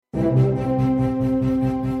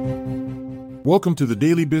Welcome to the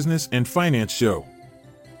Daily Business and Finance Show.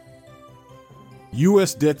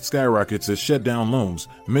 U.S. debt skyrockets as shutdown loans,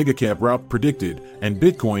 Megacap rout predicted, and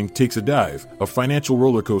Bitcoin takes a dive, a financial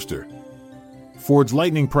roller coaster. Ford's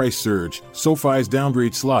lightning price surge, SoFi's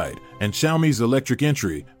downgrade slide, and Xiaomi's electric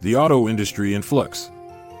entry, the auto industry in flux.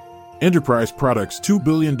 Enterprise Products' $2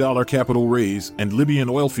 billion capital raise and Libyan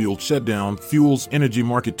oilfield shutdown fuels energy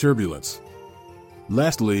market turbulence.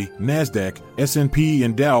 Lastly, Nasdaq, S&P,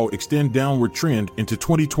 and Dow extend downward trend into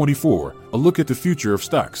 2024, a look at the future of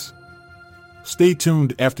stocks. Stay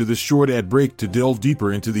tuned after this short ad break to delve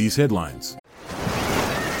deeper into these headlines.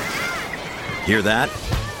 Hear that?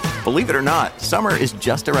 Believe it or not, summer is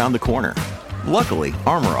just around the corner. Luckily,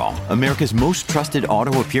 Armor All, America's most trusted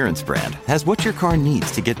auto appearance brand, has what your car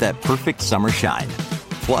needs to get that perfect summer shine.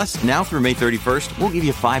 Plus, now through May 31st, we'll give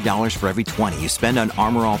you $5 for every $20 you spend on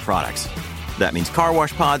Armor All products. That means car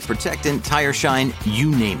wash pods, protectant, tire shine,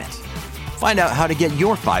 you name it. Find out how to get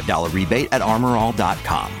your $5 rebate at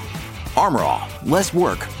armorall.com. Armor All, less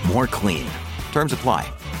work, more clean. Terms apply.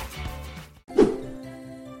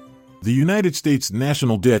 The United States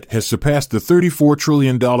national debt has surpassed the $34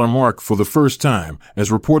 trillion mark for the first time,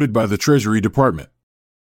 as reported by the Treasury Department.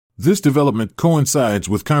 This development coincides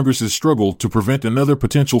with Congress's struggle to prevent another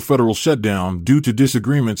potential federal shutdown due to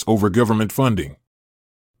disagreements over government funding.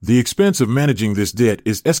 The expense of managing this debt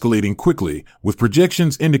is escalating quickly, with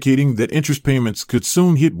projections indicating that interest payments could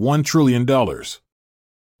soon hit $1 trillion.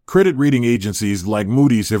 Credit rating agencies like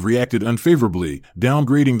Moody's have reacted unfavorably,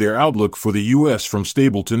 downgrading their outlook for the U.S. from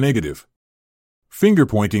stable to negative.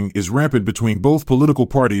 Finger-pointing is rampant between both political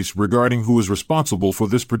parties regarding who is responsible for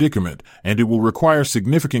this predicament, and it will require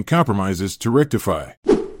significant compromises to rectify.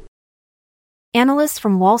 Analysts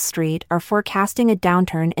from Wall Street are forecasting a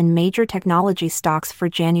downturn in major technology stocks for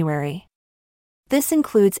January. This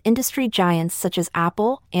includes industry giants such as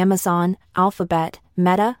Apple, Amazon, Alphabet,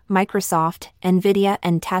 Meta, Microsoft, Nvidia,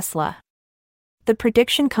 and Tesla. The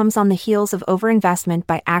prediction comes on the heels of overinvestment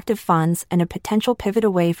by active funds and a potential pivot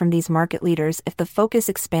away from these market leaders if the focus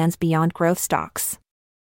expands beyond growth stocks.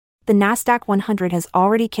 The Nasdaq 100 has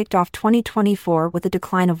already kicked off 2024 with a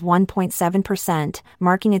decline of 1.7%,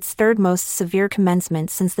 marking its third most severe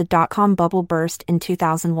commencement since the dot-com bubble burst in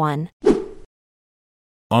 2001.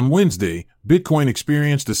 On Wednesday, Bitcoin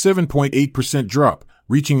experienced a 7.8% drop,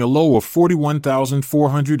 reaching a low of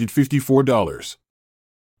 $41,454.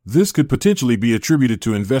 This could potentially be attributed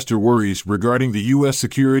to investor worries regarding the U.S.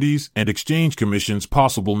 Securities and Exchange Commission's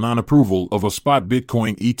possible non-approval of a spot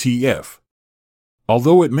Bitcoin ETF.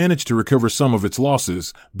 Although it managed to recover some of its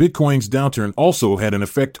losses, Bitcoin's downturn also had an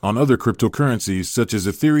effect on other cryptocurrencies such as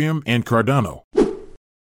Ethereum and Cardano.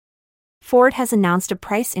 Ford has announced a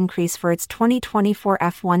price increase for its 2024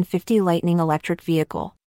 F-150 Lightning electric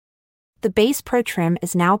vehicle. The base Pro trim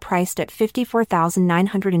is now priced at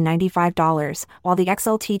 $54,995, while the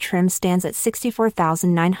XLT trim stands at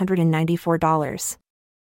 $64,994.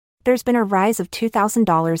 There's been a rise of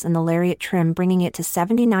 $2,000 in the Lariat trim, bringing it to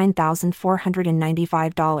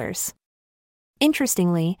 $79,495.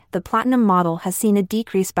 Interestingly, the Platinum model has seen a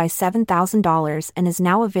decrease by $7,000 and is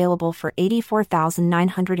now available for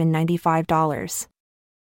 $84,995.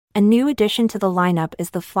 A new addition to the lineup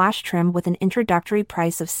is the Flash trim with an introductory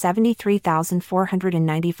price of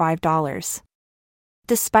 $73,495.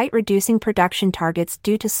 Despite reducing production targets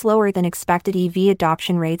due to slower than expected EV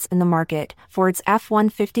adoption rates in the market, Ford's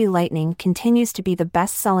F-150 Lightning continues to be the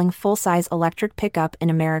best-selling full-size electric pickup in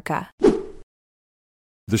America.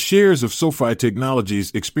 The shares of SoFi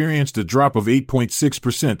Technologies experienced a drop of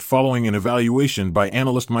 8.6% following an evaluation by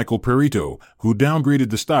analyst Michael Perito, who downgraded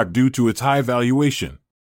the stock due to its high valuation.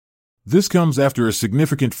 This comes after a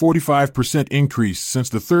significant 45% increase since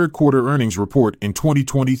the third quarter earnings report in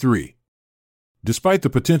 2023. Despite the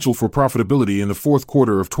potential for profitability in the fourth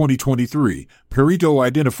quarter of 2023, Perito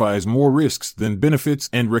identifies more risks than benefits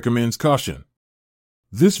and recommends caution.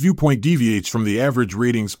 This viewpoint deviates from the average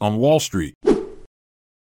ratings on Wall Street.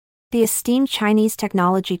 The esteemed Chinese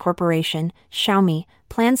technology corporation, Xiaomi,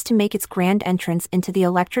 plans to make its grand entrance into the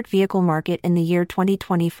electric vehicle market in the year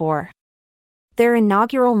 2024. Their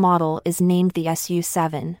inaugural model is named the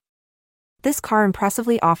SU7. This car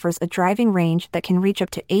impressively offers a driving range that can reach up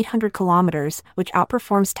to 800 kilometers, which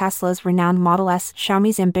outperforms Tesla's renowned Model S.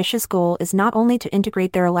 Xiaomi's ambitious goal is not only to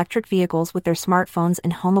integrate their electric vehicles with their smartphones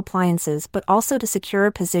and home appliances but also to secure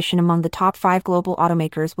a position among the top 5 global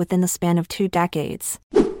automakers within the span of 2 decades.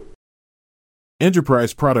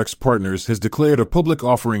 Enterprise Products Partners has declared a public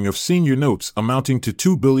offering of senior notes amounting to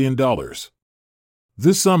 $2 billion.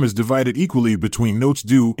 This sum is divided equally between notes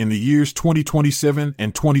due in the years 2027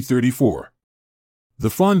 and 2034. The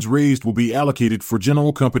funds raised will be allocated for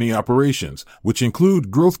general company operations, which include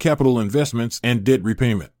growth capital investments and debt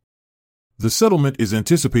repayment. The settlement is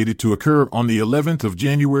anticipated to occur on the 11th of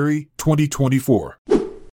January, 2024.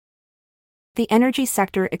 The energy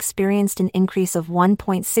sector experienced an increase of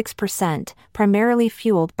 1.6%, primarily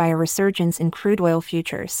fueled by a resurgence in crude oil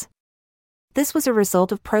futures. This was a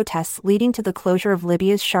result of protests leading to the closure of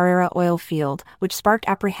Libya's Sharara oil field, which sparked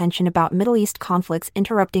apprehension about Middle East conflicts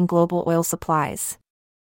interrupting global oil supplies.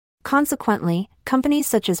 Consequently, companies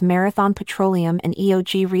such as Marathon Petroleum and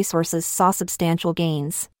EOG Resources saw substantial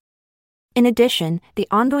gains. In addition, the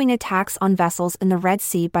ongoing attacks on vessels in the Red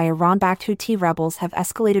Sea by Iran-backed Houthi rebels have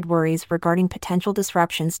escalated worries regarding potential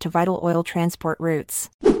disruptions to vital oil transport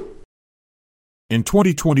routes. In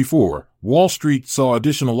 2024, Wall Street saw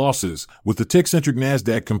additional losses, with the tech-centric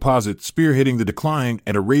Nasdaq Composite spearheading the decline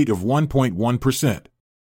at a rate of 1.1%.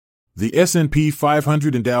 The S&P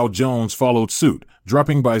 500 and Dow Jones followed suit,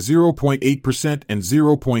 dropping by 0.8% and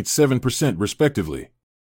 0.7% respectively.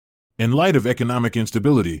 In light of economic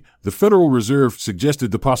instability, the Federal Reserve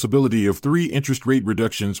suggested the possibility of 3 interest rate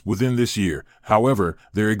reductions within this year. However,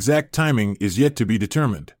 their exact timing is yet to be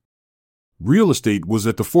determined. Real estate was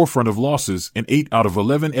at the forefront of losses in 8 out of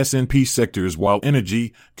 11 S&P sectors, while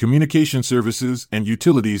energy, communication services, and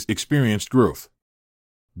utilities experienced growth.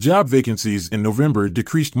 Job vacancies in November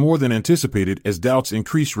decreased more than anticipated as doubts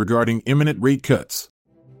increased regarding imminent rate cuts.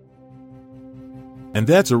 And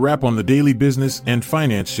that's a wrap on the Daily Business and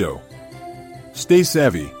Finance Show. Stay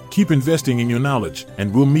savvy, keep investing in your knowledge,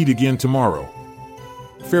 and we'll meet again tomorrow.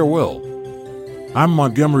 Farewell. I'm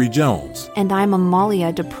Montgomery Jones. And I'm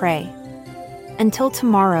Amalia Dupre. Until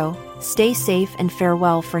tomorrow, stay safe and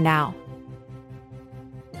farewell for now.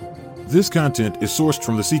 This content is sourced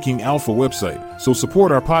from the Seeking Alpha website, so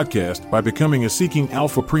support our podcast by becoming a Seeking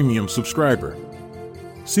Alpha Premium subscriber.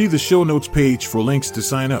 See the show notes page for links to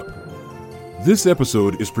sign up. This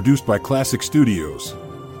episode is produced by Classic Studios.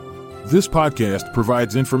 This podcast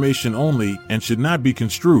provides information only and should not be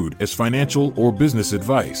construed as financial or business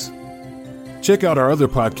advice. Check out our other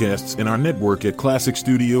podcasts in our network at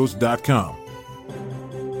classicstudios.com.